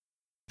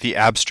The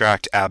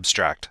Abstract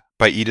Abstract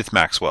by Edith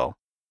Maxwell.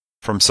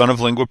 From Son of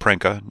Lingua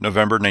Franca,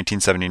 November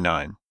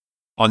 1979.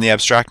 On the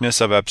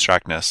abstractness of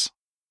abstractness.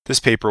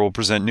 This paper will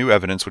present new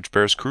evidence which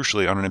bears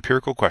crucially on an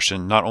empirical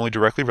question not only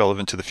directly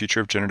relevant to the future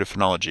of generative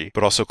phonology,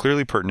 but also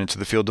clearly pertinent to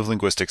the field of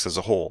linguistics as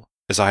a whole,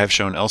 as I have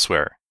shown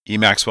elsewhere. E.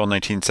 Maxwell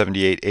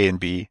 1978 A and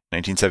B,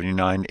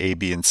 1979 A,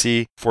 B, and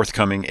C,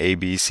 forthcoming A,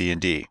 B, C,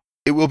 and D.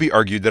 It will be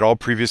argued that all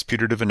previous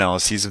putative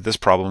analyses of this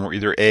problem were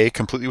either A,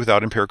 completely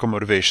without empirical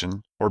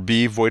motivation, or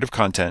B, void of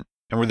content,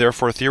 and were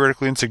therefore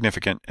theoretically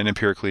insignificant and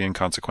empirically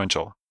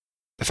inconsequential.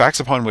 The facts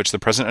upon which the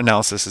present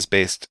analysis is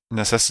based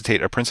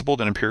necessitate a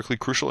principled and empirically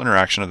crucial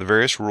interaction of the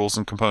various rules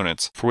and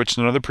components for which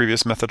none of the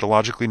previous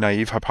methodologically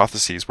naive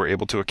hypotheses were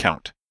able to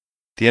account.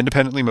 The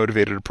independently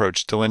motivated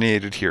approach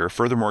delineated here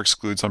furthermore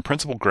excludes on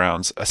principal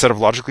grounds a set of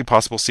logically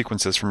possible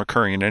sequences from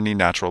occurring in any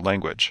natural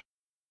language.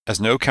 As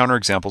no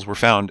counterexamples were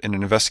found in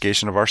an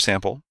investigation of our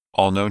sample,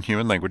 all known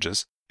human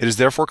languages, it is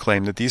therefore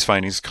claimed that these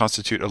findings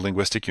constitute a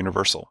linguistic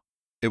universal.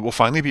 It will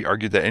finally be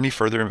argued that any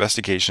further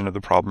investigation of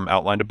the problem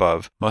outlined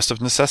above must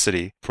of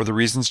necessity, for the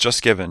reasons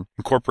just given,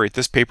 incorporate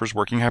this paper's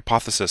working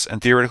hypothesis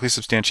and theoretically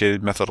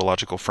substantiated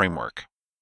methodological framework.